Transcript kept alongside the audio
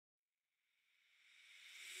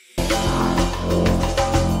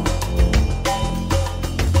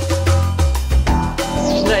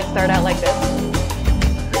start out like this.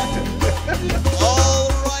 All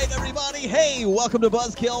right, everybody. Hey, welcome to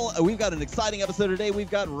Buzzkill. We've got an exciting episode today.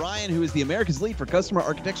 We've got Ryen, who is the America's lead for customer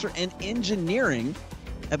architecture and engineering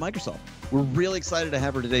at Microsoft. We're really excited to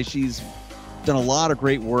have her today. She's done a lot of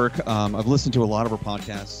great work. I've listened to a lot of her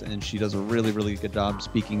podcasts, and she does a really, really good job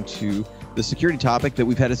speaking to the security topic that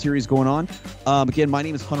we've had a series going on. Again, my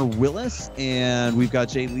name is Hunter Willis, and we've got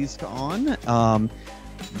Jay Lieska on.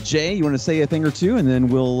 Jay, you want to say a thing or two, and then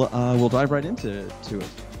we'll dive right into it.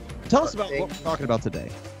 Tell us about what we're talking about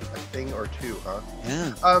today. A thing or two, huh?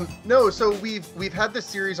 Yeah. No, so we've had this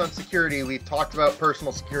series on security. We've talked about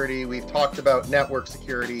personal security. We've talked about network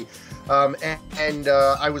security. And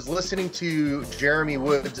I was listening to Jeremy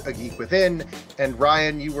Woods, A Geek Within, and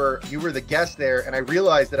Ryen, you were the guest there, and I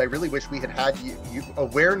realized that I really wish we had you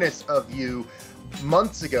awareness of you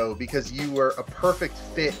months ago, because you were a perfect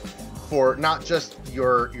fit for not just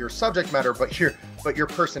your subject matter, but your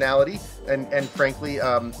personality, and frankly,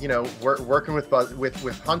 working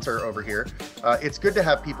with Hunter over here, it's good to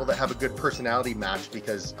have people that have a good personality match,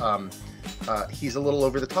 because he's a little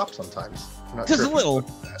over the top sometimes. Just a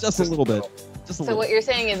little bit. So what you're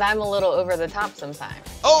saying is I'm a little over the top sometimes.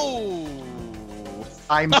 Oh!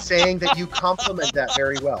 I'm saying that you compliment that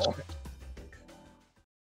very well.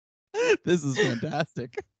 This is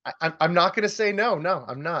fantastic. I'm not going to say no. No,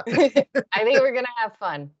 I'm not. I think we're going to have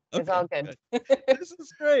fun. It's Okay, all good. This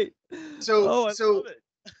is great. So love it.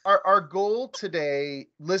 Our goal today,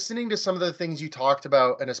 listening to some of the things you talked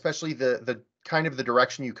about, and especially the kind of the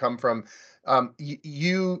direction you come from,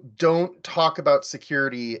 you don't talk about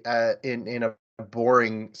security in a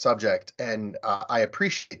boring subject, and I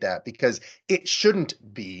appreciate that, because it shouldn't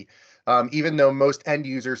be. Even though most end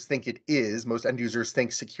users think it is, most end users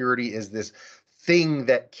think security is this thing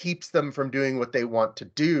that keeps them from doing what they want to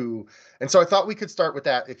do. And so I thought we could start with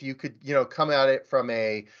that. If you could, come at it from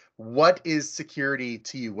what is security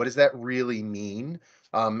to you? What does that really mean?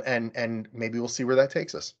 And maybe we'll see where that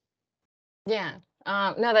takes us. Yeah.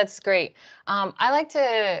 No, that's great. I like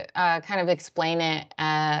to kind of explain it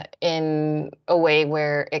in a way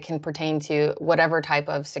where it can pertain to whatever type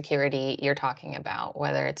of security you're talking about,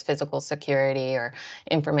 whether it's physical security or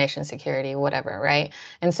information security, whatever, right?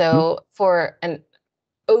 And so for an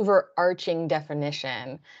overarching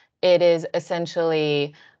definition, it is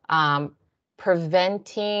essentially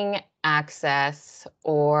preventing access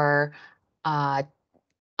or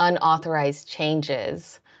unauthorized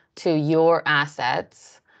changes to your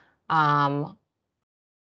assets, and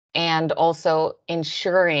also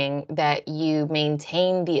ensuring that you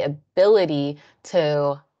maintain the ability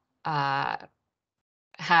to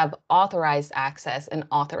have authorized access and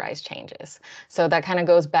authorized changes. So that kind of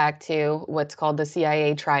goes back to what's called the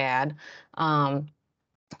CIA Triad,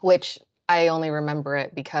 which I only remember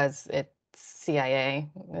it because it's CIA.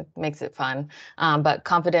 It makes it fun. But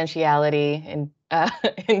confidentiality and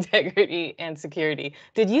integrity and security.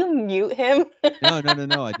 Did you mute him? No,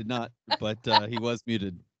 I did not. But he was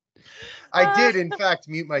muted. I did, in fact,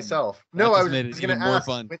 mute myself. No, I was made it going to even more ask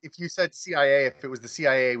fun. if you said CIA, if it was the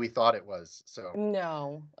CIA we thought it was. So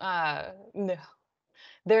No, no,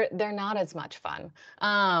 they're not as much fun.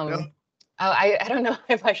 No. I don't know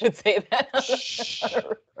if I should say that on the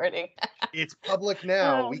recording. It's public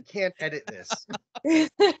now. We can't edit this.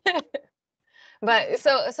 But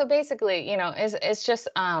so basically, it's just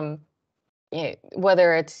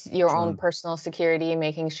whether it's your own personal security,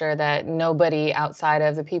 making sure that nobody outside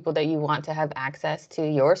of the people that you want to have access to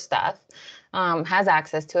your stuff has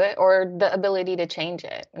access to it, or the ability to change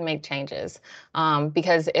it and make changes.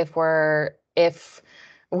 Because if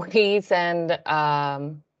we send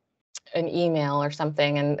an email or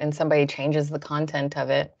something and somebody changes the content of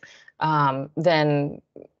it, then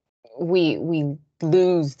we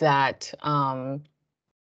lose that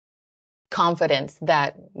confidence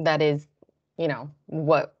that is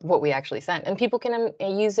what we actually sent, and people can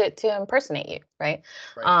use it to impersonate you, right?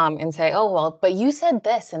 And say, oh well, but you said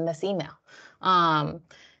this in this email,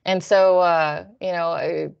 and so I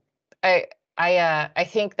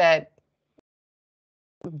think that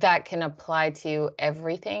can apply to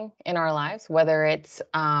everything in our lives, whether it's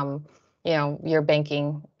your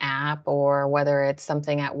banking app, or whether it's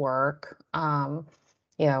something at work,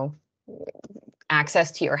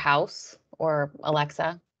 access to your house, or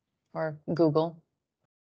Alexa, or Google.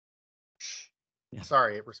 Yeah.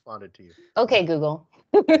 Sorry, it responded to you. Okay, Google.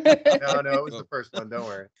 No, it was the first one. Don't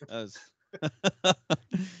worry.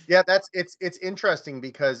 Yeah, it's interesting,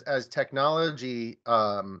 because as technology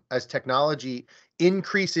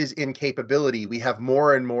increases in capability, we have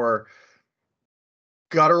more and more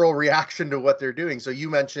guttural reaction to what they're doing. So you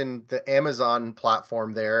mentioned the Amazon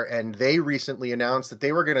platform there, and they recently announced that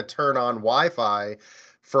they were going to turn on Wi-Fi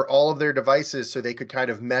for all of their devices so they could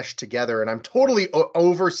kind of mesh together. And I'm totally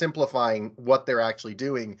oversimplifying what they're actually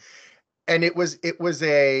doing. And it was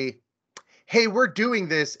a, hey, we're doing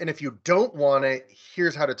this, and if you don't want it,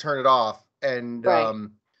 here's how to turn it off. And Right.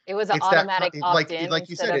 It was an it's that automatic like opt-in you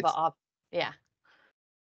instead said, of a it's opt. Yeah.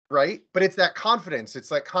 right, but it's that confidence.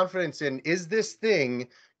 It's like confidence in, is this thing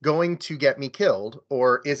going to get me killed,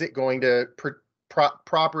 or is it going to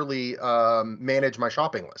properly manage my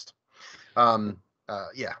shopping list?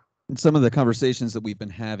 Yeah. In some of the conversations that we've been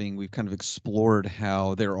having, we've kind of explored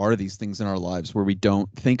how there are these things in our lives where we don't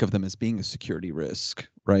think of them as being a security risk,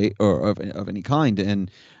 right? Or of any kind. And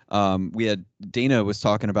we had Dana was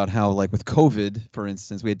talking about how, like with COVID, for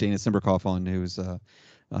instance, we had Dana Simberkoff on, who's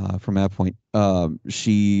from AppPoint.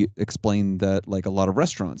 She explained that like a lot of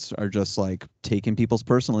restaurants are just like taking people's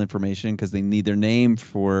personal information because they need their name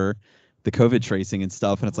for the COVID tracing and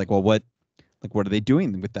stuff. And it's like, well, what are they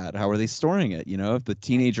doing with that? How are they storing it? You know, if the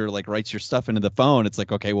teenager like writes your stuff into the phone, it's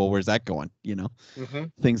like, okay, well, where's that going? You know,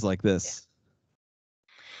 things like Yeah. this.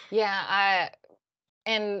 Yeah.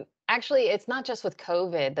 And actually, it's not just with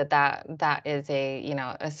COVID that is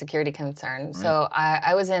a security concern. Right. So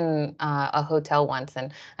I was in a hotel once,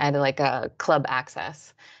 and I had like a club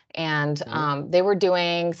access, and they were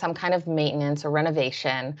doing some kind of maintenance or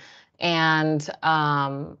renovation, and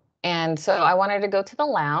so I wanted to go to the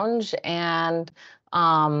lounge, and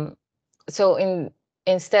so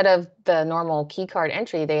instead of the normal key card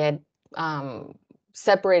entry, they had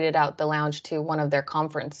separated out the lounge to one of their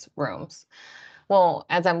conference rooms. Well,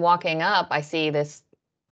 as I'm walking up, I see this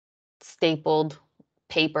stapled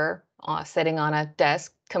paper sitting on a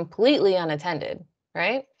desk, completely unattended,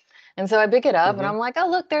 right? And so I pick it up and I'm like, oh,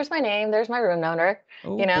 look, there's my name, there's my room number,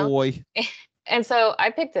 Oh you know? boy. And so I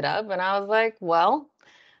picked it up and I was like, well,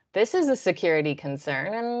 this is a security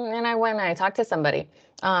concern. And I went and I talked to somebody.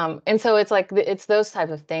 And so it's like, it's those type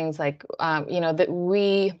of things like, that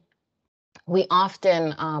we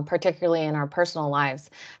often, particularly in our personal lives,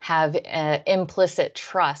 have implicit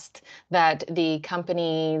trust that the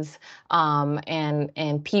companies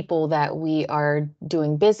and people that we are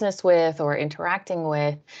doing business with or interacting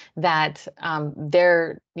with, that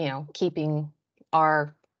they're keeping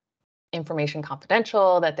our information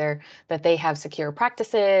confidential, that they have secure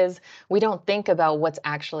practices. We don't think about what's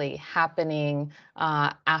actually happening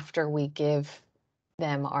after we give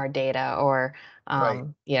them our data, or Right.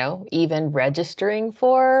 even registering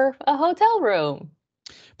for a hotel room.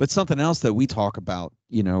 But something else that we talk about,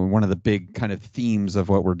 one of the big kind of themes of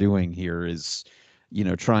what we're doing here is,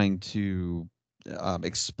 trying to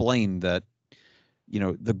explain that,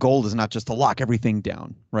 the goal is not just to lock everything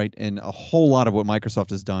down, right? And a whole lot of what Microsoft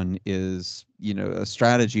has done is, a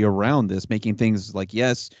strategy around this, making things like,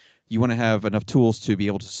 yes, you want to have enough tools to be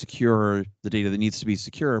able to secure the data that needs to be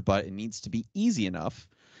secure, but it needs to be easy enough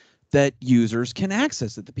that users can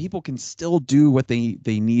access it, that people can still do what they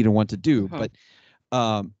need and want to do. Mhm. But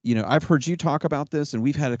I've heard you talk about this, and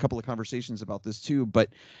we've had a couple of conversations about this too, but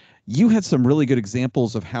you had some really good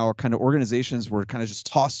examples of how kind of organizations were kind of just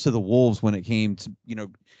tossed to the wolves when it came to,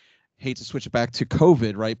 hate to switch it back to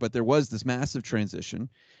COVID, right? But there was this massive transition,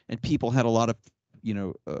 and people had a lot of,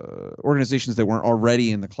 organizations that weren't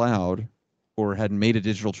already in the cloud or hadn't made a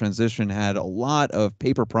digital transition had a lot of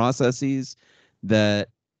paper processes that,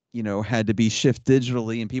 had to be shifted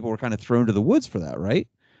digitally, and people were kind of thrown to the woods for that, right?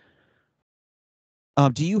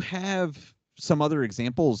 Do you have some other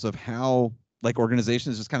examples of how like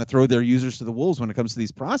organizations just kind of throw their users to the wolves when it comes to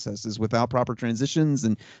these processes without proper transitions,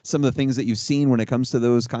 and some of the things that you've seen when it comes to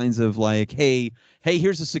those kinds of like, hey,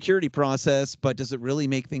 here's a security process, but does it really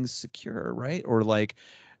make things secure, right? Or like,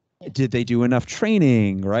 did they do enough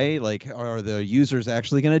training, right? Like, are the users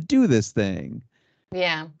actually going to do this thing?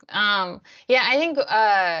 Yeah. I think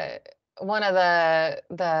one of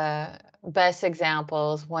the best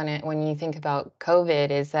examples when you think about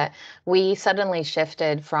COVID is that we suddenly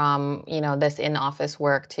shifted from, this in-office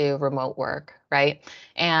work to remote work, right?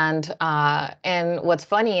 And what's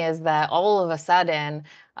funny is that all of a sudden,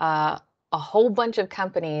 a whole bunch of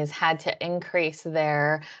companies had to increase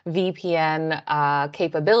their VPN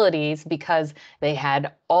capabilities because they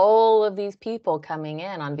had all of these people coming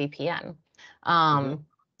in on VPN.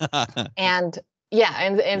 And yeah,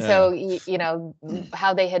 and Yeah. so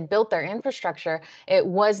how they had built their infrastructure, it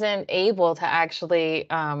wasn't able to actually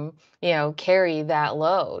carry that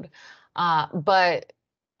load. But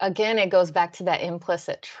again, it goes back to that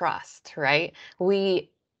implicit trust, right?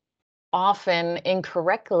 We often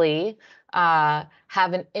incorrectly have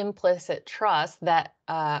an implicit trust that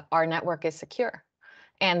our network is secure.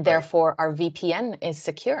 and therefore our VPN is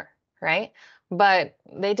secure, right? But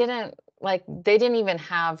they didn't even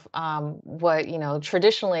have what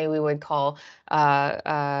traditionally we would call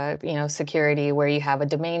security, where you have a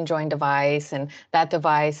domain joined device, and that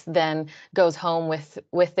device then goes home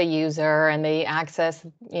with the user, and they access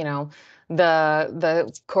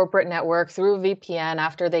the corporate network through VPN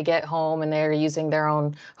after they get home, and they're using their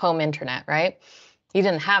own home internet, right? You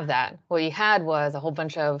didn't have that. What you had was a whole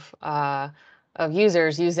bunch of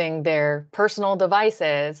users using their personal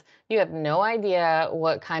devices. You have no idea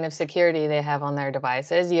what kind of security they have on their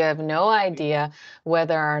devices. You have no idea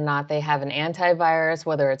whether or not they have an antivirus,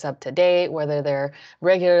 whether it's up to date, whether they're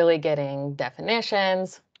regularly getting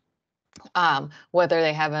definitions, whether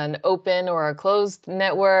they have an open or a closed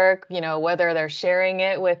network, whether they're sharing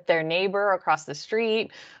it with their neighbor across the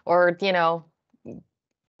street, or,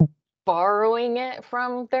 borrowing it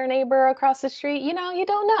from their neighbor across the street. You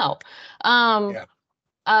don't know.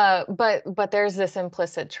 But there's this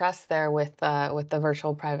implicit trust there with the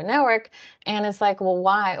virtual private network, and it's like, well,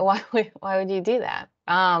 why would you do that?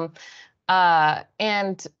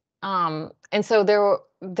 And so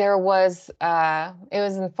there was it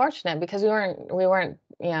was unfortunate, because we weren't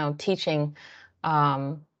teaching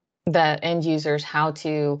the end users how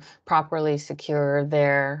to properly secure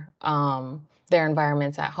their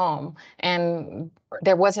environments at home, and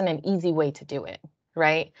there wasn't an easy way to do it,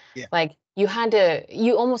 right? Like, you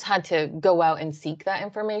almost had to go out and seek that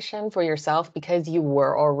information for yourself, because you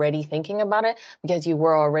were already thinking about it, because you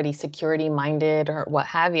were already security minded, or what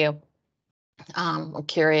have you, or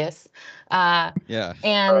curious. And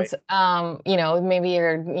maybe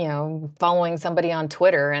you're following somebody on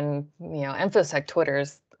Twitter, and InfoSec Twitter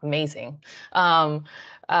is amazing.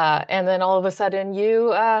 And then all of a sudden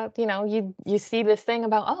you see this thing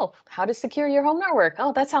about, oh, how to secure your home network.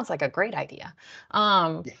 Oh, that sounds like a great idea.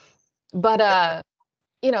 But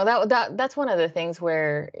that's one of the things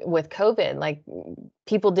where, with COVID, like,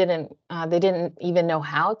 people didn't even know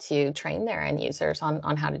how to train their end users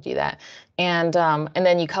on how to do that. And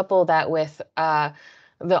then you couple that with the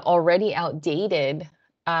already outdated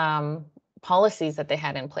policies that they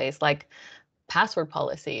had in place, like password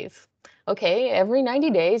policies. Okay, every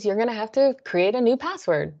 90 days, you're going to have to create a new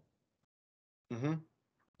password. Mm-hmm.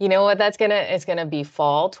 You know what it's going to be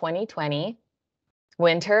fall 2020,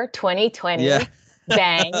 winter 2020. Yeah.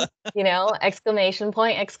 Bang, exclamation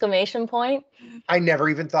point. I never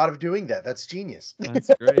even thought of doing that. That's genius.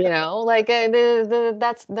 That's great. Like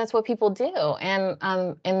that's what people do. And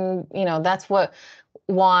that's why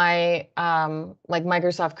like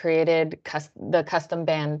Microsoft created the custom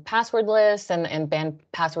banned password list, and banned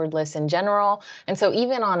password lists in general. And so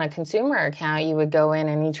even on a consumer account, you would go in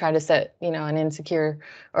and you try to set an insecure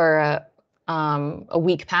or a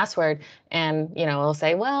weak password, and it'll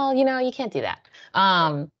say, well, you can't do that.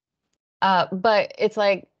 But it's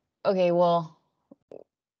like, okay, well,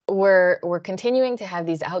 we're continuing to have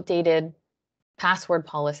these outdated password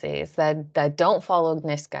policies that don't follow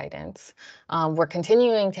NIST guidance. We're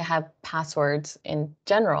continuing to have passwords in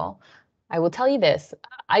general. I will tell you this: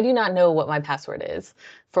 I do not know what my password is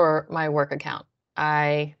for my work account.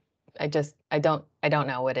 I don't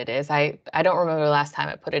know what it is. I don't remember the last time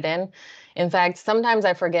I put it in. In fact, sometimes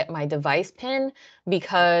I forget my device PIN,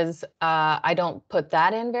 because I don't put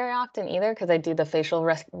that in very often either, because I do the facial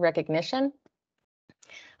recognition.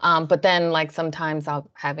 But then, like, sometimes I'm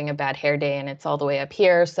having a bad hair day and it's all the way up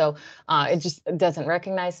here, so it just doesn't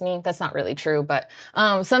recognize me. That's not really true, but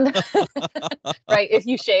sometimes, right? If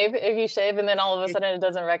you shave and then all of a sudden it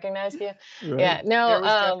doesn't recognize you. Right. Yeah,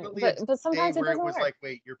 no. But sometimes it doesn't work. Like,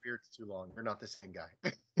 wait, your beard's too long. You're not the same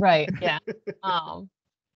guy. Right. Yeah.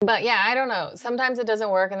 But yeah, I don't know. Sometimes it doesn't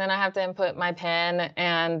work, and then I have to input my PIN,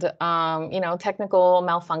 and technical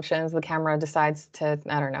malfunctions. The camera decides to,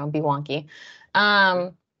 I don't know, be wonky.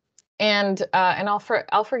 And I'll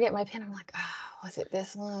forget my PIN. I'm like, oh, was it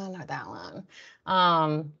this one or that one?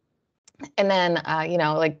 And then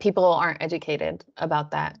like, people aren't educated about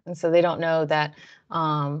that, and so they don't know that.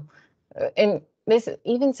 And this,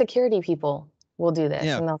 even security people will do this,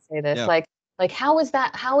 and they'll say this, like, how is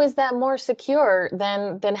that more secure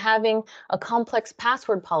than having a complex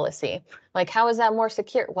password policy? Like, how is that more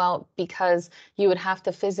secure? Well, because you would have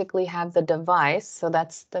to physically have the device, so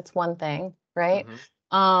that's one thing, right?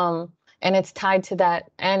 Mm-hmm. And it's tied to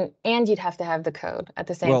that, and you'd have to have the code at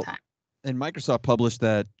the same time. And Microsoft published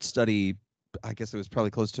that study, I guess it was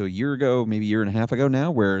probably close to a year ago, maybe a year and a half ago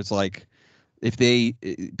now, where it's like, if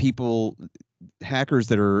hackers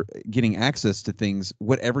that are getting access to things,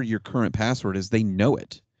 whatever your current password is, they know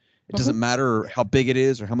it. It doesn't matter how big it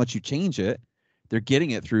is or how much you change it. They're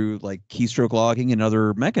getting it through, like, keystroke logging and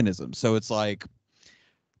other mechanisms. So it's like,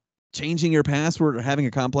 changing your password or having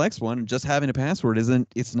a complex one, just having a password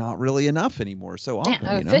it's not really enough anymore so often,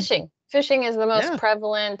 Yeah, you know? phishing is the most Yeah.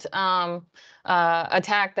 prevalent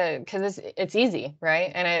attack, that because it's easy,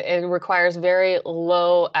 right? And it requires very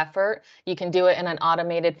low effort. You can do it in an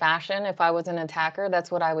automated fashion. If I was an attacker,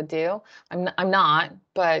 that's what I would do. I'm not,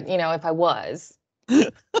 but you know, if I was,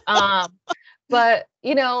 um, but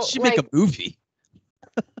you know, Should make a like movie.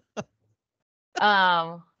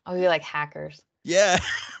 I'll be like hackers. Yeah.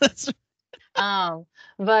 That's Um,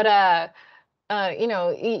 but you know,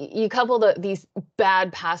 you couple these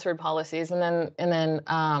bad password policies, and then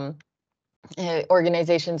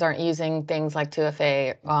organizations aren't using things like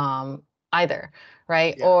 2FA either,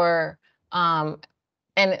 right? Yeah. Or um,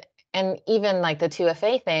 and even like the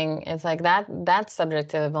 2FA thing is like that's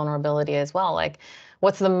subject to vulnerability as well. Like,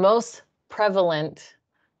 what's the most prevalent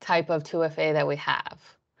type of 2FA that we have?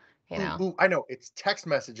 You know? Ooh, I know it's text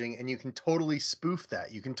messaging, and you can totally spoof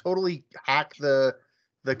that. You can totally hack the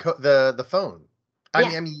phone. Yeah,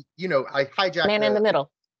 I mean, you know, I hijacked man in the the. middle.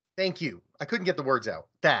 Thank you. I couldn't get the words out.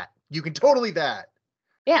 That you can totally that.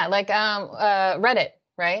 Yeah, like Reddit,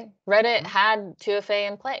 right? Reddit Mhm. had 2FA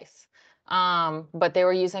in place, but they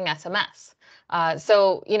were using SMS.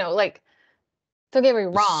 So you know, like, don't get me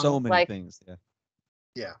there's so wrong, many like things. Yeah.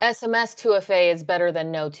 Yeah. SMS 2FA is better than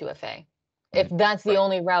no 2FA. If Right. that's the Right.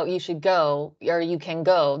 only route you should go, or you can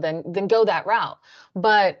go, then go that route.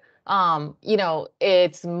 But you know,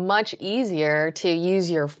 it's much easier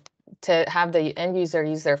to to have the end user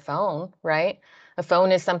use their phone, right? A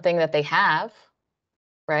phone is something that they have,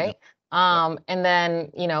 Yep. right? Yep. And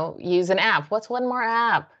then, you know, use an app. What's one more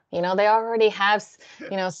app? You know, they already have,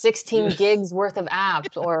 you know, 16 gigs worth of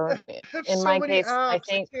apps, or I have in so my many case, apps. I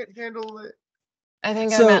can't handle it. I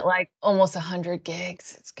think I'm So at like almost 100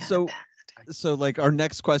 gigs. It's kind of so bad. so like our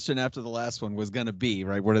next question after the last one was going to be,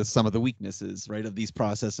 right, what are some of the weaknesses, right, of these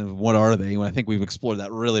processes, and what are they? And I think we've explored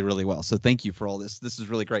that really, really well. So thank you for all this is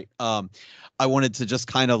really great. I wanted to just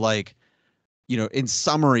kind of like, you know, in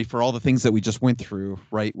summary, for all the things that we just went through,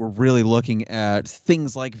 right, we're really looking at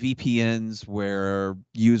things like VPNs, where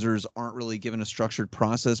users aren't really given a structured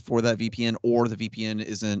process for that VPN, or the VPN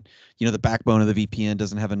isn't, you know, the backbone of the VPN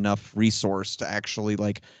doesn't have enough resource to actually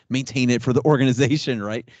like maintain it for the organization,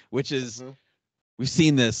 right? Which is, Mhm. we've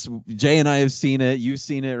seen this. Jay and I have seen it. You've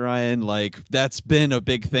seen it, Ryan. Like, that's been a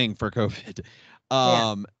big thing for COVID.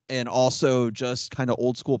 Yeah. And also just kind of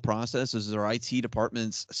old school processes. Our IT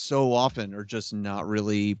departments so often are just not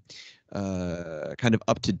really kind of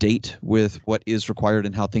up to date with what is required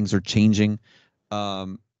and how things are changing.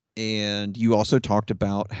 And you also talked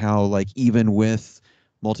about how, like, even with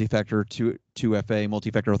multi-factor 2FA,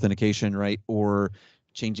 multi-factor authentication, right, or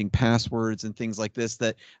changing passwords and things like this,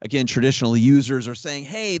 that again, traditionally users are saying,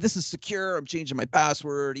 hey, this is secure, I'm changing my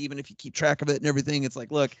password, even if you keep track of it and everything. It's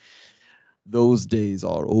like, look, those days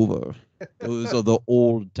are over. Those are the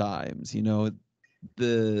old times. You know,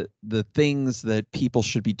 the things that people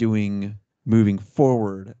should be doing moving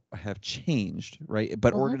forward have changed, right?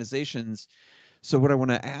 But Hmm. organizations, so what I want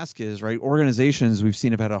to ask is, right, organizations we've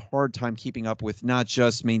seen have had a hard time keeping up with not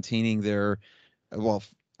just maintaining their, well,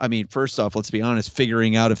 I mean, first off, let's be honest,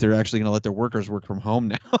 figuring out if they're actually going to let their workers work from home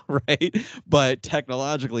now, right? But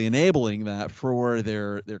technologically enabling that for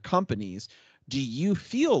their companies. Do you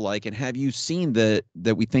feel like, and have you seen that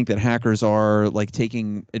we think that hackers are like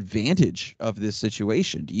taking advantage of this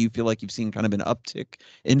situation? Do you feel like you've seen kind of an uptick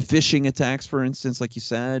in phishing attacks, for instance, like you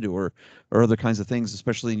said, or other kinds of things,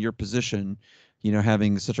 especially in your position, you know,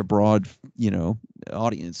 having such a broad, you know,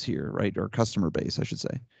 audience here, right? Or customer base, I should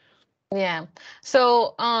say. Yeah.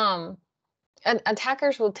 So,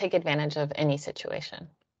 attackers will take advantage of any situation,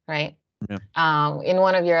 right? Yeah. In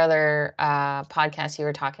one of your other podcasts, you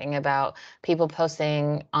were talking about people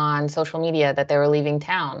posting on social media that they were leaving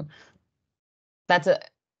town. That's an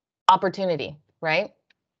opportunity, right?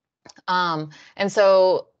 And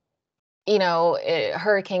so, you know,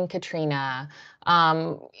 Hurricane Katrina,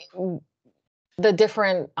 um, the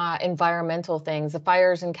different environmental things, the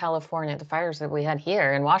fires in California, the fires that we had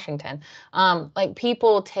here in Washington, like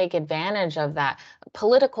people take advantage of that.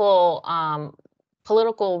 Political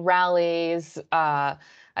political rallies. I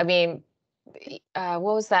mean, what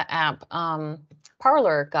was that app?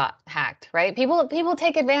 Parlor got hacked, right? People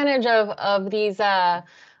take advantage of these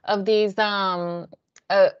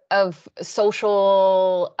of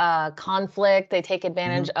social conflict. They take Hmm.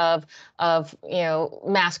 advantage of you know,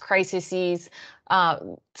 mass crises. Uh,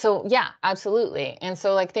 so yeah, absolutely. And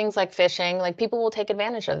so like things like phishing, like people will take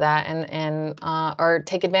advantage of that, and or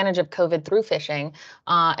take advantage of COVID through phishing.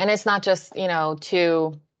 And it's not just, you know,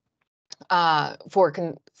 to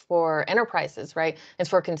for enterprises, right? It's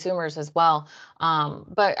for consumers as well.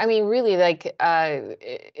 But I mean, really, like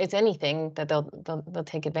it's anything that they'll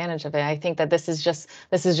take advantage of it. I think that this is just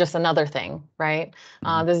another thing, right?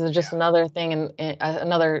 This is just another thing and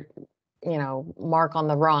another, mark on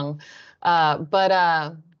the rung.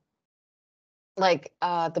 But like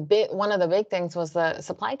one of the big things was the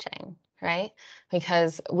supply chain, right?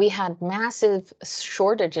 Because we had massive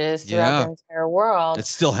shortages throughout the Yeah, entire world. it's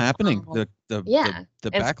still happening. Yeah.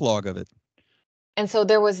 The And backlog of it. and so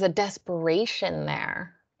there was a desperation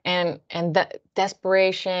there. And that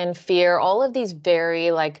desperation, fear, all of these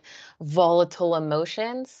very like volatile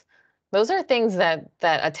emotions, those are things that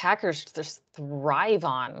attackers just thrive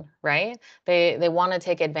on, right? They want to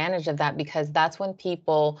take advantage of that because that's when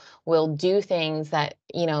people will do things that,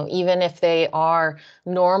 even if they are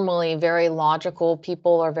normally very logical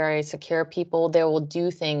people or very secure people, they will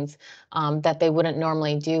do things that they wouldn't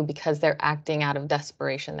normally do because they're acting out of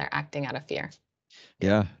desperation, they're acting out of fear.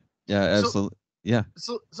 Yeah. Yeah, absolutely. Yeah.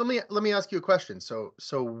 So let me ask you a question. So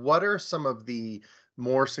what are some of the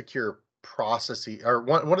more secure processes, or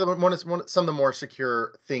some of the more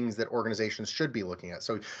secure things that organizations should be looking at?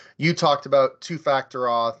 So you talked about two-factor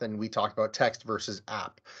auth, and we talked about text versus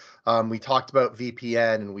app. We talked about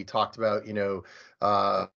VPN, and we talked about the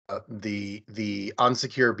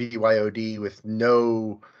unsecure BYOD with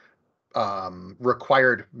no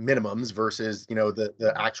required minimums versus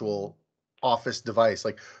the actual office device.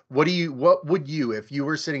 Like, what would you, if you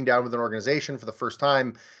were sitting down with an organization for the first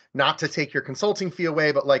time, not to take your consulting fee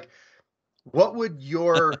away, but like, what would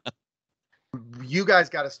you guys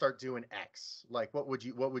got to start doing X? Like, what would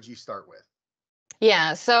you start with?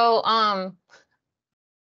 Yeah. So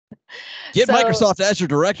Get so Microsoft Azure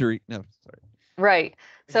directory. No, sorry. right.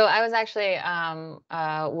 So I was actually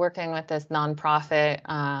working with this nonprofit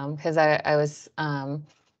because I was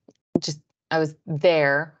just I was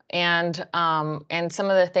there, and some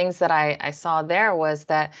of the things that I saw there was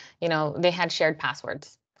that they had shared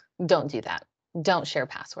passwords. Don't do that. Don't share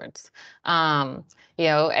passwords.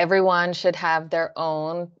 Everyone should have their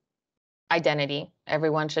own identity.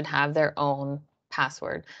 Everyone should have their own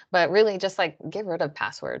password. But really, just like get rid of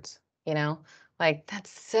passwords. Like that's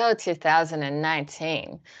so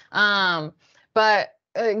 2019. But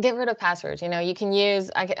get rid of passwords. You can use,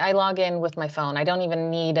 I log in with my phone. I don't even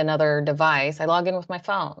need another device. I log in with my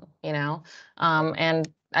phone, and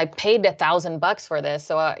I paid $1,000 for this.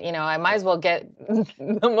 So, I might as well get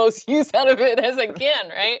the most use out of it as I can,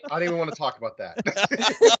 right? I don't even want to talk about that.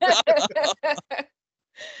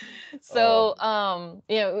 So,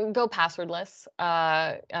 go passwordless,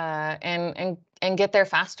 and get there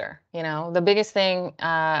faster. The biggest thing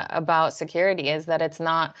about security is that it's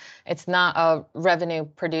not a revenue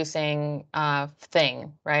producing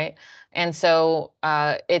thing, right? And so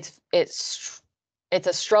it's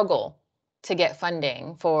a struggle to get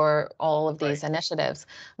funding for all of these initiatives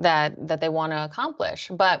that they want to accomplish,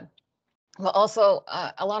 but also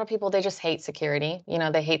a lot of people, they just hate security.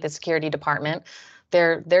 They hate the security department.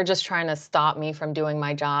 They're just trying to stop me from doing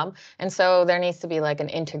my job. And so there needs to be like an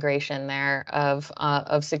integration there of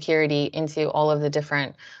security into all of the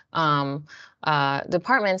different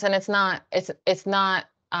departments. And it's not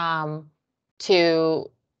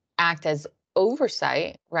to act as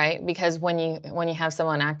oversight, right? Because when you have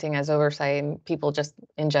someone acting as oversight, people just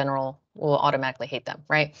in general will automatically hate them,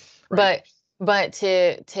 right? But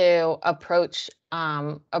to approach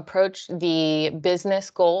the business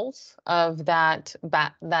goals of that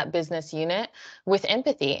business unit with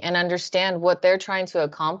empathy and understand what they're trying to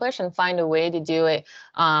accomplish and find a way to do it,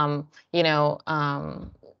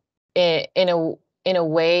 in a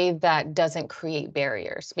way that doesn't create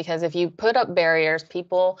barriers. Because if you put up barriers,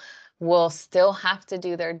 people will still have to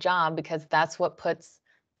do their job because that's what puts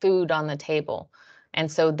food on the table,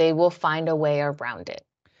 and so they will find a way around it.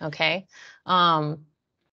 Okay.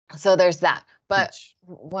 So there's that. But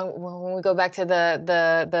when we go back to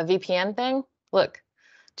the VPN thing, look,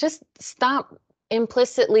 just stop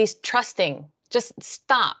implicitly trusting. Just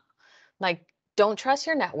stop. Like, don't trust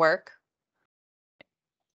your network.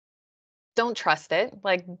 Don't trust it.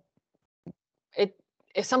 Like,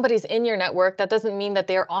 if somebody's in your network, that doesn't mean that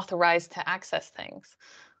they're authorized to access things.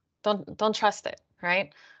 Don't trust it,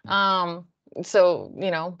 right? So,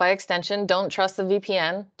 by extension, don't trust the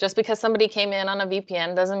VPN. Just because somebody came in on a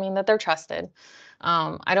VPN doesn't mean that they're trusted.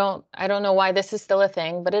 I don't know why this is still a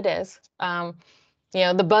thing, but it is. The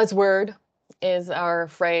buzzword is our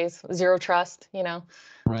phrase, zero trust,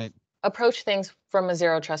 Right. Approach things from a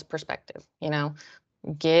zero trust perspective,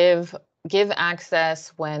 give access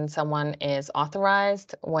when someone is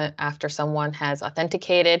authorized, after someone has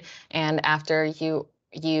authenticated, and after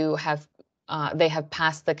you have they have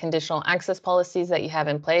passed the conditional access policies that you have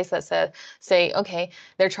in place that say, okay,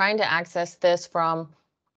 they're trying to access this from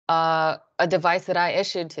a device that I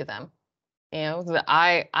issued to them.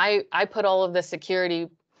 I put all of the security,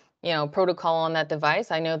 protocol on that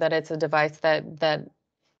device. I know that it's a device that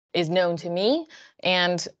is known to me,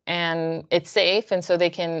 and it's safe, and so they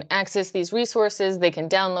can access these resources, they can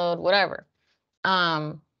download whatever.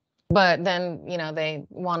 But then, they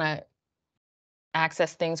want to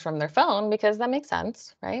access things from their phone because that makes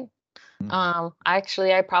sense, right?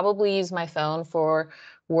 I probably use my phone for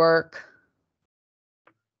work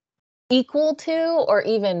equal to or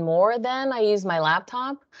even more than I use my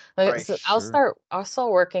laptop. Right, So sure. I'll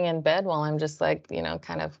start working in bed while I'm just like,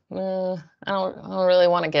 kind of, I don't really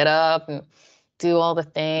want to get up and do all the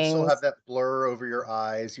you still have things. that blur over your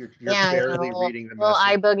eyes. You're Yeah, barely reading the little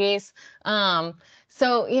eye message. boogies.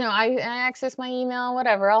 So, I access my email,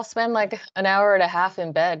 whatever. I'll spend like an hour and a half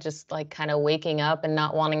in bed, just like kind of waking up and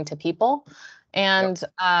not wanting to people. Yep.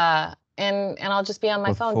 And I'll just be on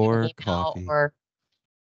my phone doing Before email coffee. or,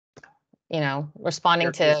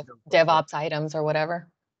 responding There is to no before. DevOps items or whatever.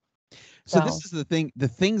 So So, this is the thing, the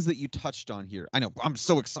things that you touched on here. I know I'm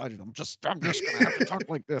so excited. I'm just gonna have to talk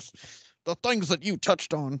like this. The things that you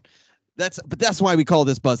touched on. But that's why we call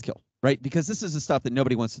this Buzzkill, right? Because this is the stuff that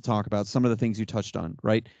nobody wants to talk about. Some of the things you touched on,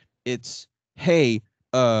 right? It's, hey,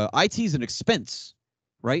 IT is an expense,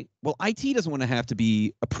 right? Well, IT doesn't want to have to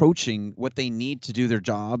be approaching what they need to do their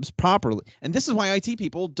jobs properly. And this is why IT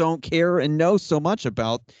people don't care and know so much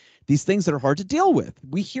about these things that are hard to deal with.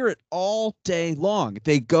 We hear it all day long.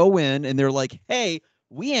 They go in and they're like, hey,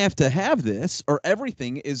 we have to have this or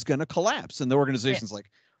everything is going to collapse. And the yeah. organization's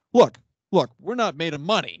like, look, we're not made of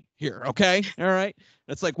money here, okay? All right.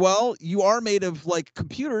 It's like, well, you are made of like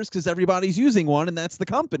computers because everybody's using one and that's the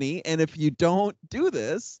company. And if you don't do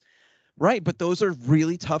this, right? But those are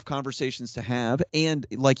really tough conversations to have. And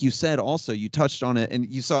like you said, also, you touched on it and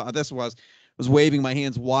you saw this was waving my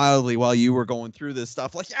hands wildly while you were going through this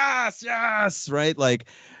stuff, like, yes, yes, right? Like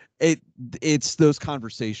it's those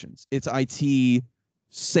conversations. It's IT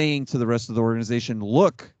saying to the rest of the organization,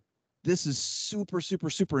 look, this is super, super,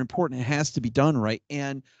 super important. It has to be done right.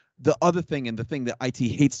 And the other thing, and the thing that IT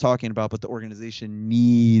hates talking about, but the organization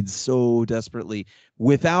needs so desperately,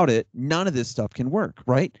 without it, none of this stuff can work,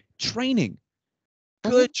 right? Training, Mhm.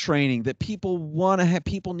 good training that people want to have.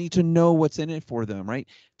 People need to know what's in it for them, right?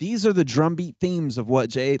 These are the drumbeat themes of what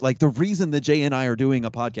Jay, like the reason that Jay and I are doing a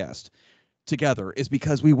podcast together is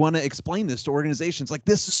because we want to explain this to organizations. Like,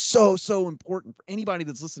 this is so, so important for anybody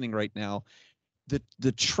that's listening right now.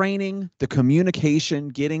 The training, the communication,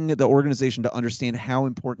 getting the organization to understand how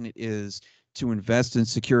important it is to invest in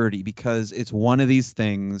security, because it's one of these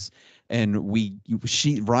things. And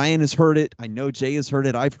Ryen has heard it. I know Jay has heard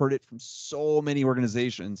it. I've heard it from so many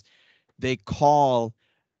organizations. They call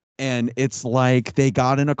and it's like they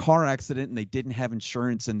got in a car accident and they didn't have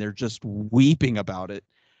insurance and they're just weeping about it.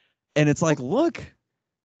 And it's like, look,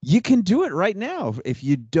 you can do it right now. If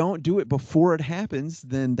you don't do it before it happens,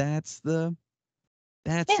 then that's Yeah.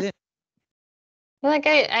 it. Like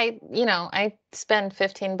I spend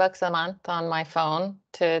 $15 a month on my phone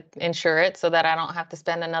to insure it so that I don't have to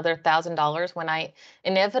spend another $1,000 when I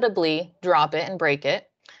inevitably drop it and break it.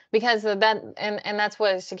 Because of that, and that's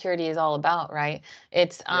what security is all about, right?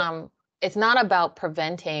 It's Yep. um it's not about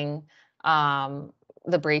preventing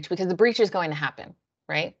the breach, because the breach is going to happen,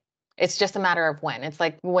 right? It's just a matter of when. It's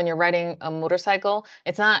like when you're riding a motorcycle,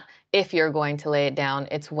 it's not if you're going to lay it down,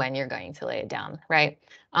 it's when you're going to lay it down, right?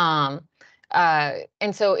 Um,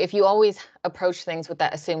 and so if you always approach things with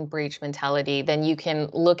that assumed breach mentality, then you can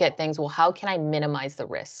look at things, well, how can I minimize the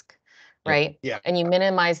risk, Yep. right? Yeah. And you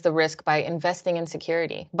minimize the risk by investing in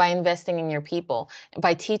security, by investing in your people,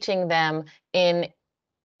 by teaching them in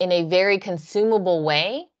a very consumable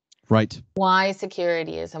way Right. why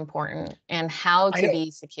security is important and how I to know.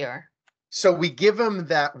 be secure. So we give them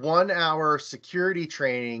that 1 hour security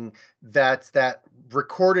training. That's that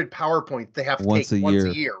recorded PowerPoint they have to Once take a once a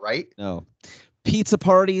year. year, right? No. Pizza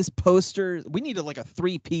parties, posters. We need like a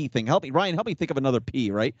 3P thing. Help me, Ryen, help me think of another P,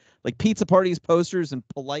 right? Like pizza parties, posters, and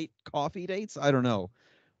polite coffee dates. I don't know.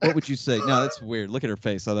 What would you say? No, that's weird. Look at her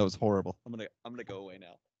face. Oh, that was horrible. I'm gonna go away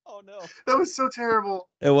now. Oh no. That was so terrible.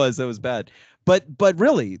 It was bad. But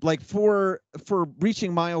really, like for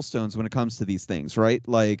reaching milestones when it comes to these things, right?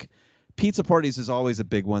 Like pizza parties is always a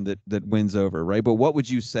big one that wins over, right? But what would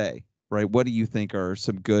you say, right? What do you think are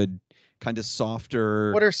some good kind of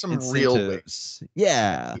softer What are some real ways incentives?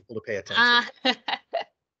 Yeah. people to pay attention?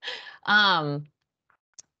 Uh, um,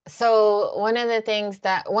 So one of the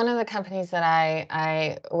companies that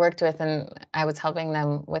I worked with and I was helping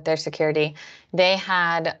them with their security, they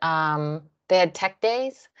they had tech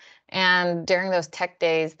days, and during those tech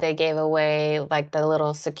days, they gave away like the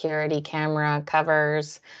little security camera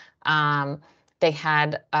covers. They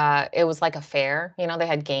had it was like a fair, you know, they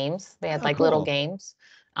had games. They had Oh, like little cool. games.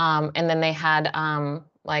 And then they had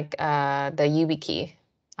like the YubiKey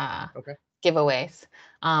Okay. giveaways.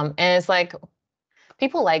 And it's like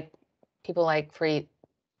people like people like free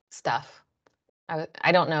stuff.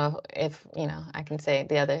 I don't know if, you know, I can say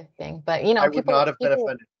the other thing, but you know, I would not have been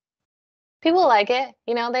offended. people like it.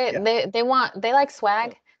 You know, Yeah. they like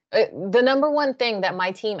swag. The number one thing that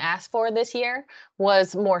my team asked for this year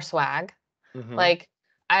was more swag. Mhm. Like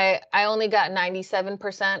I only got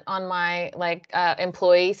 97% on my like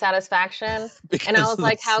employee satisfaction. And I Because was of the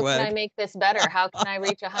like, how can I swag. make this better? How can I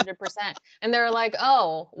reach 100%? And they're like,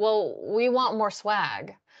 oh, well, we want more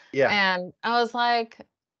swag. Yeah. And I was like,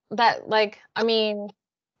 I mean,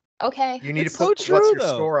 okay. You need It's to so put true, what's your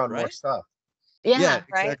though, score on more right? stuff. Yeah,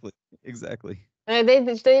 right. exactly. Exactly. And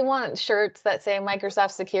they want shirts that say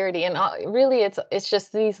Microsoft Security, and really it's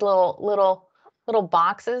just these little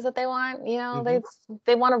boxes that they want. You know, Mhm.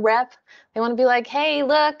 they want to rep. They want to be like, hey,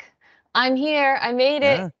 look, I'm here. I made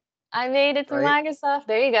Yeah. it. I made it to Right? Microsoft.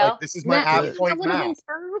 There you Like, go. this is my That, app Good. that point would have been mask,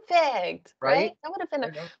 perfect, right? right? That would have been I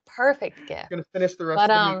a know. perfect gift. Gonna finish the rest But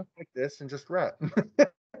of the meeting like this and just rep.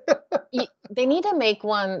 they need to make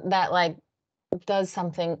one that like does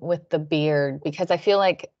something with the beard, because I feel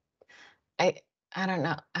like I I don't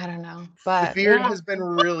know. I don't know. The But beard yeah. has been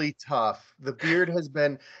really tough. The beard has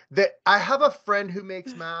been that I have a friend who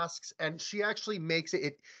makes masks, and she actually makes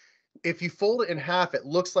it, if you fold it in half, it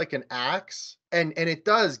looks like an axe, and it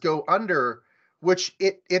does go under, which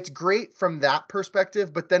it's great from that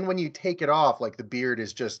perspective, but then when you take it off, like, the beard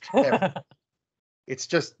is just it's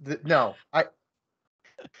just no.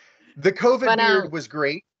 The COVID But beard was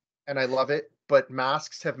great, and I love it, but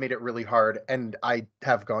masks have made it really hard, and I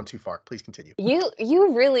have gone too far. Please continue.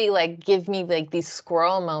 you really like give me like these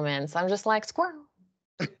squirrel moments. I'm just like squirrel.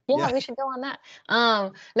 Yeah, Yeah. we should go on that.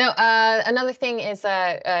 No, another thing is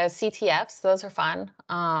CTFs. Those are fun.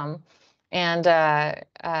 And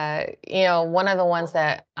you know, one of the ones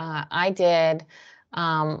that I did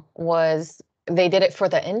was they did it for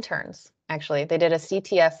the interns. Actually, they did a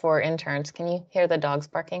CTF for interns. Can you hear the dogs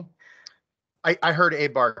barking? I heard a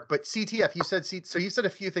bark, but CTF, you said so you said a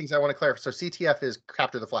few things I want to clarify. So CTF is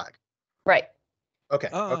capture the flag. Right. Okay.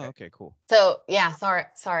 Oh, Okay. okay, cool. So yeah,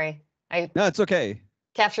 sorry. I No, it's okay.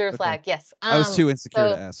 capture your Okay. flag. Yes. I was too insecure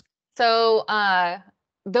to So ask. So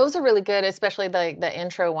those are really good, especially the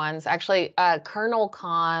intro ones. Actually, Colonel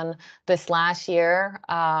Con this last year,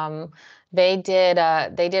 they did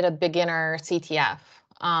a beginner CTF,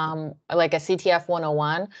 like a CTF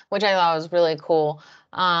 101, which I thought was really cool.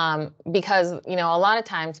 Because you know, a lot of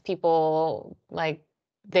times people like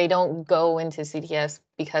they don't go into CTFs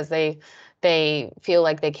because they feel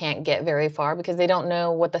like they can't get very far because they don't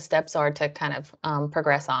know what the steps are to kind of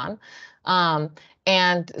progress on.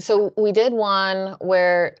 And so we did one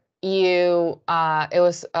where it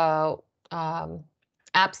was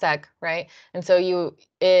AppSec, right? And so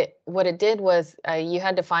what it did was you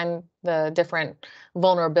had to find the different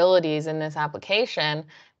vulnerabilities in this application.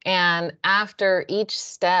 And after each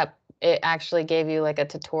step, it actually gave you like a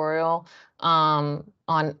tutorial on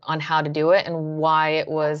how to do it and why it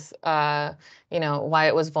was why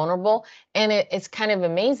it was vulnerable. And it's kind of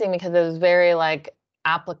amazing because it was very like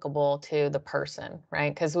applicable to the person,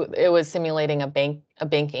 right? Because it was simulating a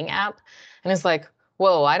banking app, and it's like,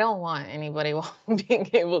 whoa, I don't want anybody being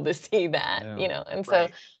able to see that, Yeah. you know. And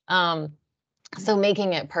Right. so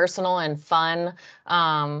making it personal and fun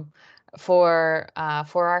for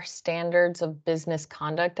our standards of business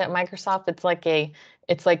conduct at Microsoft, it's like a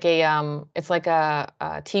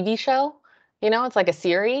TV show, you know, it's like a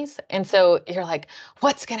series. And so you're like,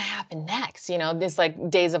 what's gonna happen next? You know, this like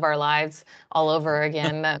Days of Our Lives all over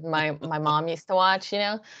again that my mom used to watch, you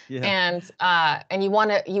know. Yeah. And you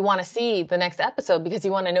wanna see the next episode because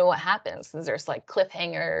you want to know what happens. There's like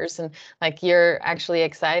cliffhangers, and like you're actually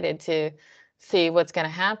excited to see what's going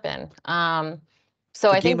to happen. So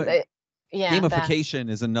The I game think that, yeah, that, gamification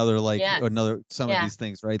is another yes, some of yeah. these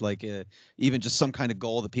things, right? Like even just some kind of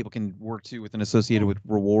goal that people can work to with an associated with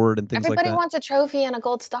reward and things like Everybody that. wants a trophy and a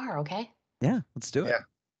gold star, okay? Yeah, let's do it.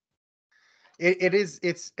 Yeah.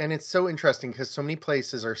 It's so interesting because so many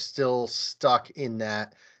places are still stuck in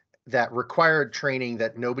that required training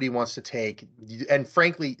that nobody wants to take, and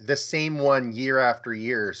frankly the same one year after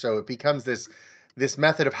year. So it becomes this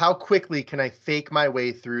method of how quickly can I fake my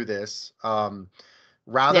way through this,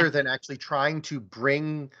 rather Yeah. than actually trying to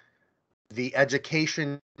bring the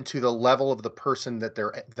education to the level of the person that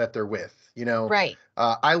they're with. Right.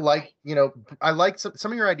 I like, I like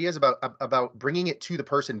some of your ideas about bringing it to the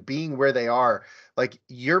person, being where they are. Like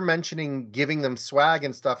you're mentioning giving them swag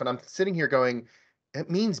and stuff, and I'm sitting here going, it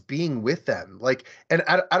means being with them. Like, and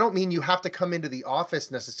I don't mean you have to come into the office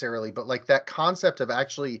necessarily, but like that concept of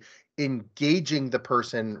actually engaging the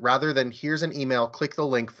person rather than here's an email, click the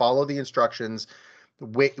link, follow the instructions,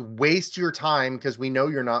 waste your time because we know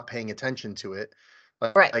you're not paying attention to it.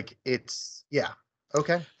 Right. Like it's, yeah.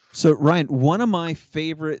 Okay. So Ryan, one of my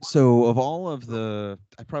favorite, so of all of the,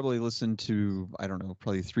 I probably listened to, I don't know,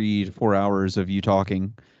 probably 3 to 4 hours of you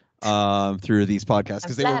talking through these podcasts I'm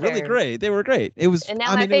because they were really flattered. great. They were great. It was, And now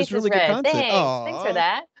I my mean, it was face is really good red. content. Thanks for Oh,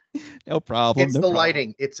 that. no problem. It's No the problem.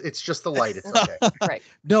 lighting. It's just the light. It's okay. Right.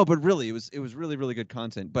 No, but really, it was really, really good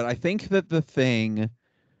content. But I think that the thing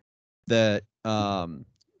that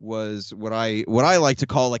was what I like to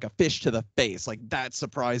call like a fish to the face, like that's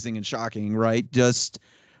surprising and shocking, right? Just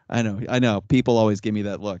I know people always give me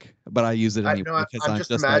that look, but I use it I anyway no, because I'm I'm just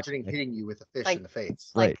just that imagining guy. hitting you with a fish in Like the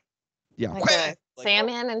face. Right. like Yeah. like a Like,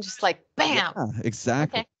 salmon and just like bam. yeah,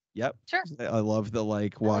 exactly. Okay. Yep. Sure. I love the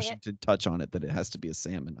like I like it. Washington touch on it that it has to be a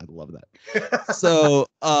salmon. I love that. So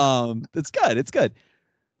it's good. It's good.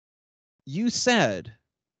 You said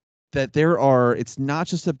that it's not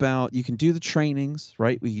just about, you can do the trainings,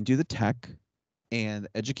 right? We can do the tech and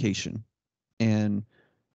education,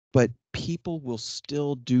 but people will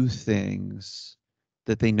still do things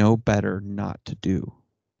that they know better not to do,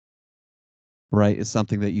 right? Is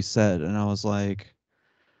something that you said. And I was like,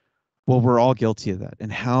 well, we're all guilty of that.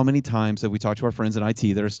 And how many times have we talked to our friends in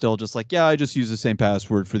IT that are still just like, yeah, I just use the same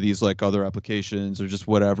password for these like other applications or just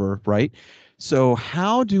whatever, right? So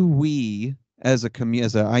how do we as a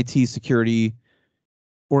IT security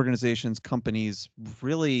organizations, companies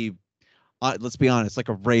really, let's be honest, like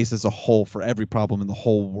a race as a whole for every problem in the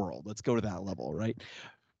whole world. Let's go to that level, right?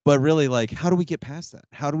 But really, like, how do we get past that?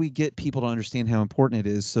 How do we get people to understand how important it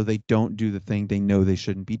is so they don't do the thing they know they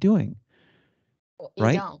shouldn't be doing? You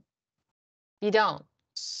Right? don't. You don't.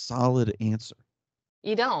 Solid answer.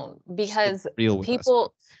 You don't Just get because real with us.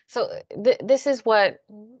 people. So this is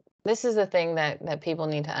the thing that people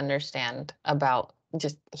need to understand about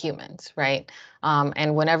just humans, right?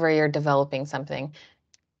 And whenever you're developing something,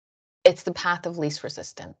 it's the path of least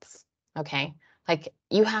resistance. Okay, like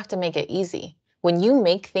you have to make it easy. When you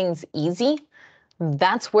make things easy,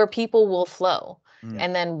 that's where people will flow. Mm.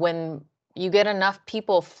 And then when you get enough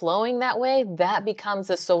people flowing that way, that becomes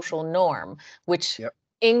a social norm, which Yep.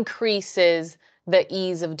 increases the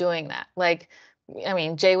ease of doing that. Like, I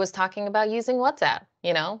mean, Jay was talking about using WhatsApp,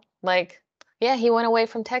 like, yeah, he went away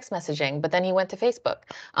from text messaging, but then he went to Facebook.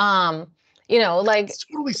 Like, It's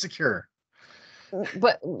totally secure.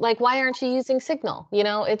 but like, why aren't you using Signal?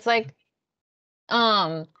 It's like,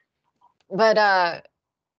 um, but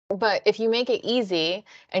if you make it easy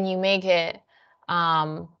and you make it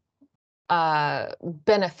um,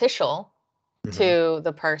 beneficial Mhm. to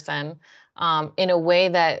the person in a way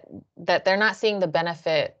that they're not seeing the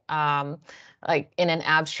benefit like in an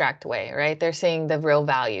abstract way, right? They're seeing the real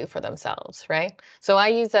value for themselves, right? So I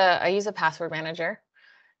use a password manager,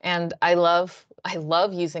 and I love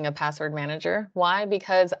using a password manager. Why?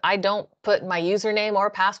 Because I don't put my username or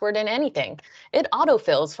password in anything. It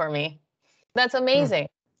autofills for me. That's amazing.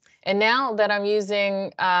 And now that I'm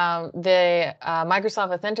using the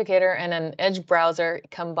Microsoft Authenticator and an Edge browser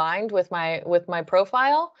combined with my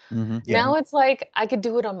profile, Mm-hmm. Yeah. now it's like I could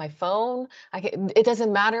do it on my phone. It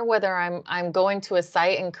doesn't matter whether I'm going to a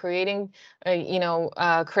site and creating,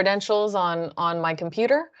 credentials on my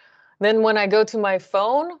computer. Then when I go to my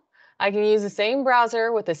phone, I can use the same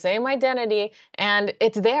browser with the same identity, and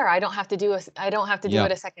it's there. I don't have to do Yeah.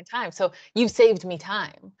 it a second time. So you've saved me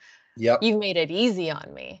time. Yep. You've made it easy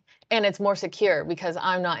on me, and it's more secure because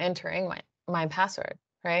I'm not entering my password,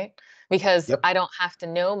 right? Because Yep. I don't have to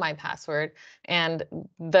know my password, and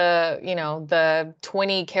the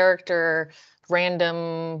 20 character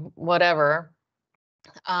random whatever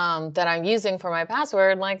that I'm using for my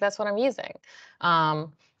password, like that's what I'm using.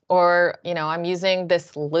 Or I'm using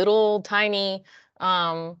this little tiny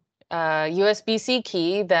USB-C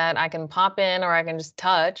key that I can pop in or I can just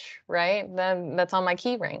touch, right? Then that's on my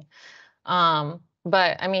key ring.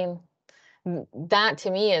 But I mean, that to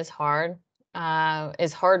me is harder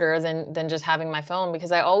than just having my phone,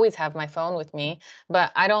 because I always have my phone with me,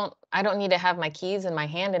 but I don't need to have my keys in my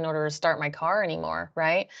hand in order to start my car anymore,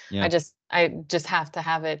 right? Yeah. I just have to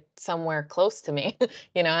have it somewhere close to me,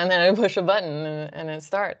 and then I push a button and it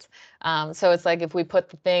starts. So it's like if we put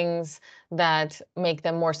the things that make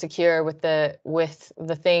them more secure with the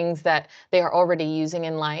things that they are already using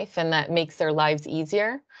in life, and that makes their lives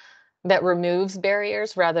easier, that removes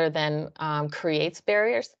barriers rather than creates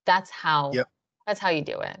barriers. That's how Yep. you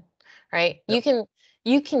do it, right? Yep.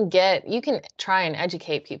 You can try and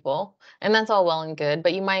educate people, and that's all well and good,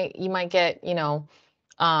 but you might get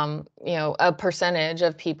a percentage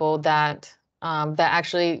of people that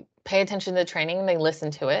actually pay attention to the training and they listen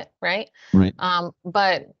to it, right? Right.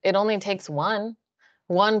 But it only takes one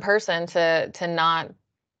person to not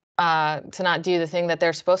do the thing that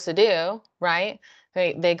they're supposed to do, right?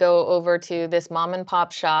 They go over to this mom and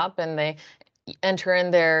pop shop and they enter in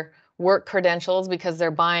their work credentials because they're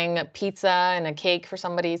buying a pizza and a cake for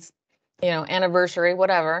somebody's, anniversary,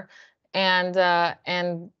 whatever. And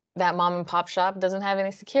that mom and pop shop doesn't have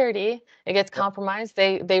any security. It gets compromised.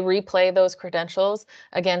 They replay those credentials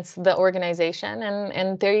against the organization,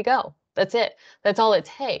 and there you go. That's it. That's all it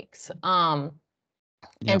takes. And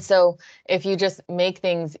so if you just make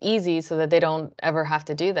things easy so that they don't ever have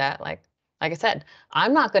to do that, like I said,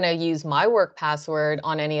 I'm not going to use my work password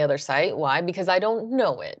on any other site. Why? Because I don't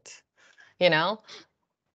know it.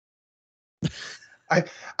 I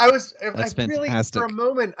was That's really, fantastic. for a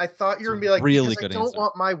moment, I thought you were gonna be like, really because good I don't answer.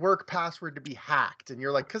 want my work password to be hacked, and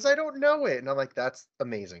you're like, because I don't know it, and I'm like, that's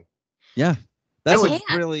amazing. Yeah, that's I can't.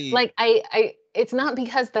 really Like I it's not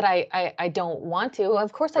because that I don't want to.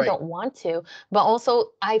 Of course I Right. don't want to, but also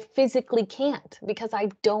I physically can't because I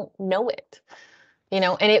don't know it.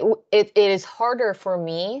 And it is harder for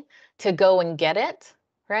me to go and get it,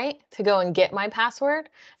 right? To go and get my password.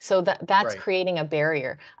 So that's Right. creating a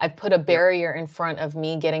barrier. I've put a barrier in front of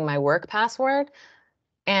me getting my work password.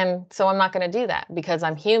 And so I'm not going to do that because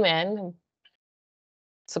I'm human,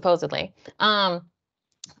 supposedly.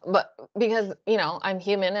 But because, I'm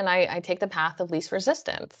human and I take the path of least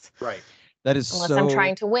resistance. Right. That is unless I'm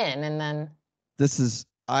trying to win, and then this is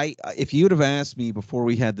if you would have asked me before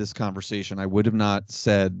we had this conversation, I would have not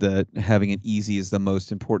said that having it easy is the most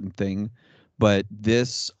important thing, but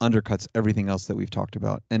this undercuts everything else that we've talked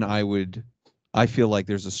about. And I feel like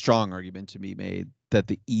there's a strong argument to be made that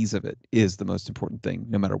the ease of it is the most important thing,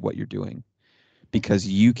 no matter what you're doing, because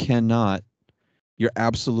you're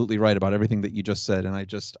absolutely right about everything that you just said. And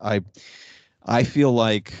I feel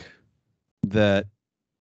like that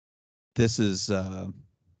this is,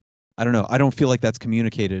 I don't know. I don't feel like that's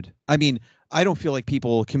communicated. I mean, I don't feel like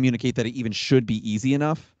people communicate that it even should be easy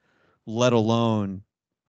enough, let alone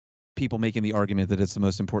people making the argument that it's the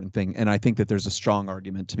most important thing. And I think that there's a strong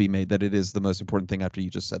argument to be made that it is the most important thing after you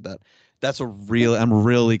just said that. I'm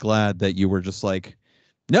really glad that you were just like,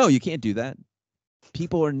 no, you can't do that.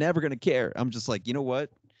 People are never going to care. I'm just like, you know what?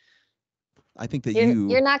 I think that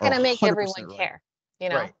you're not going to make 100% everyone right. care,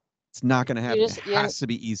 Right. It's not going to happen. It has to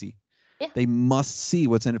be easy. Yeah. They must see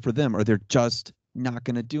what's in it for them, or they're just not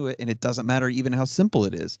going to do it. And it doesn't matter even how simple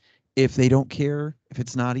it is. If they don't care, if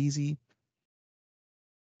it's not easy,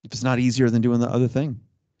 if it's not easier than doing the other thing.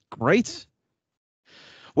 Great.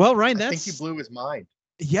 Well, Ryen, I think you blew his mind.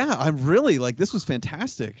 Yeah, I'm really like, this was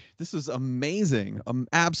fantastic. This was amazing.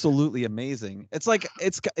 Absolutely amazing. It's like,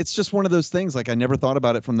 it's just one of those things. Like, I never thought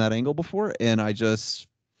about it from that angle before. And I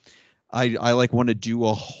like want to do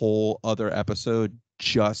a whole other episode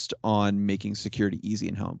just on making security easy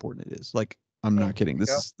and how important it is. Like, I'm not kidding.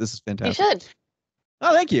 This is fantastic. You should.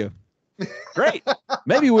 Oh, thank you. Great.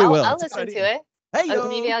 Maybe we will. I'll listen to it. Hey,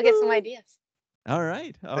 maybe I'll get some ideas. All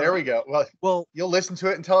right. There we go. Well, you'll listen to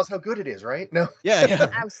it and tell us how good it is, right? No. Yeah.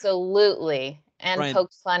 Absolutely. And Ryen,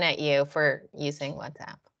 poke fun at you for using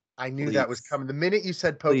WhatsApp. I knew that was coming. The minute you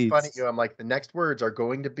said poke fun at you, I'm like, the next words are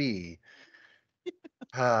going to be.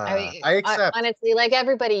 I accept. Honestly, like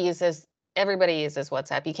everybody uses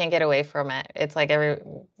WhatsApp. You can't get away from it. It's like a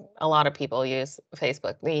lot of people use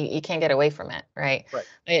Facebook. You can't get away from it, right?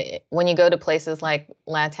 Right. When you go to places like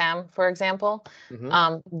LATAM, for example,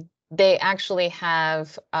 they actually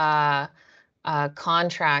have a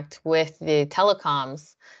contract with the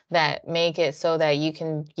telecoms that make it so that you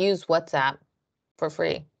can use WhatsApp for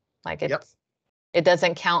free. Like it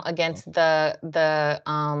doesn't count against the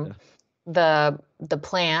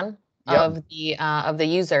plan of the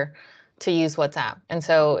user to use WhatsApp. And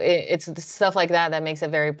so it's stuff like that makes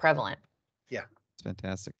it very prevalent. Yeah. It's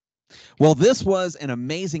fantastic. Well, this was an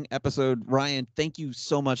amazing episode. Ryen, thank you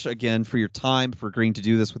so much again for your time, for agreeing to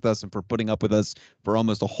do this with us, and for putting up with us for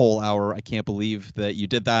almost a whole hour. I can't believe that you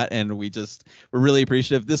did that, and we're really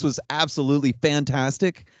appreciative. This was absolutely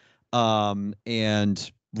fantastic,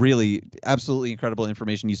 and really absolutely incredible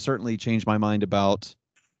information. You certainly changed my mind about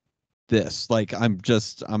this. Like, I'm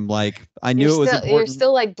like, I knew it was important. You're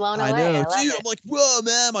still like blown away. I know. I love Dude, it. I'm like, whoa,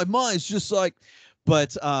 man, my mind's just like.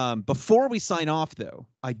 But before we sign off, though,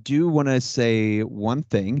 I do want to say one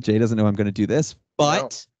thing. Jay doesn't know I'm going to do this,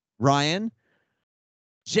 but Ryan,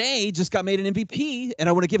 Jay just got made an MVP, and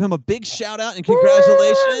I want to give him a big shout out and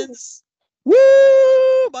congratulations. Woo!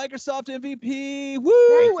 Microsoft MVP.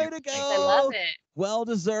 Woo! Way to go. I love it. Well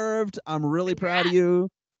deserved. I'm really proud of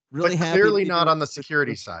you. Really but happy. Clearly not on the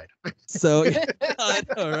security side. So, I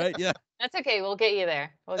know, right? Yeah. That's okay. We'll get you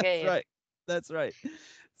there. We'll get you. Right. That's right.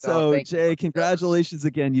 So Jay, congratulations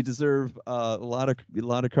again. You deserve a lot of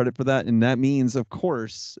credit for that, and that means, of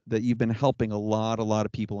course, that you've been helping a lot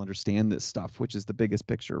of people understand this stuff, which is the biggest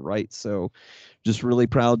picture, right? So, just really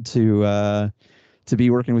proud to be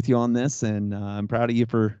working with you on this, and I'm proud of you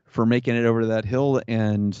for making it over to that hill,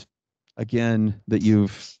 and again that you're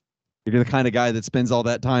the kind of guy that spends all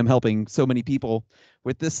that time helping so many people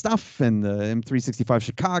with this stuff and the M365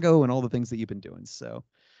 Chicago and all the things that you've been doing. So.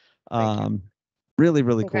 Really,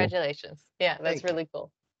 really cool. Congratulations. Yeah, that's really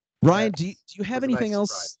cool. Ryan, do you have anything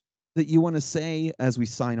else that you want to say as we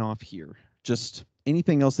sign off here? Just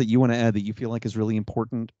anything else that you want to add that you feel like is really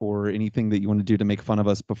important, or anything that you want to do to make fun of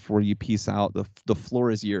us before you peace out? The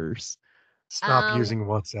floor is yours. Stop using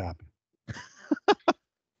WhatsApp.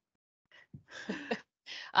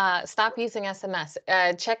 Stop using SMS.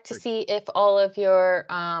 Check to see if all of your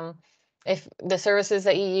if the services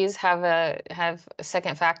that you use have a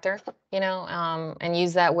second factor, and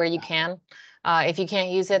use that where you can. If you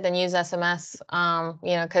can't use it, then use SMS,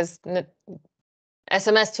 because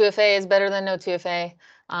SMS 2FA is better than no 2FA.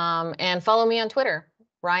 And follow me on Twitter,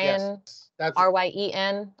 Ryen,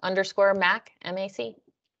 RYEN_Mac, MAC.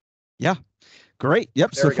 Yeah, great.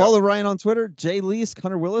 Yep. So follow Ryan on Twitter, Jay Lease,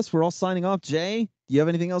 Hunter Willis. We're all signing off. Jay, do you have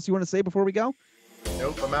anything else you want to say before we go?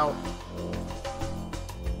 Nope, I'm out.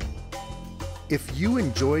 If you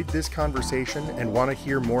enjoyed this conversation and want to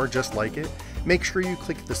hear more just like it, make sure you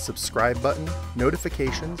click the subscribe button,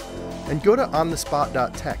 notifications, and go to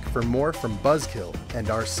onthespot.tech for more from Buzzkill and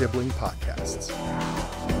our sibling podcasts.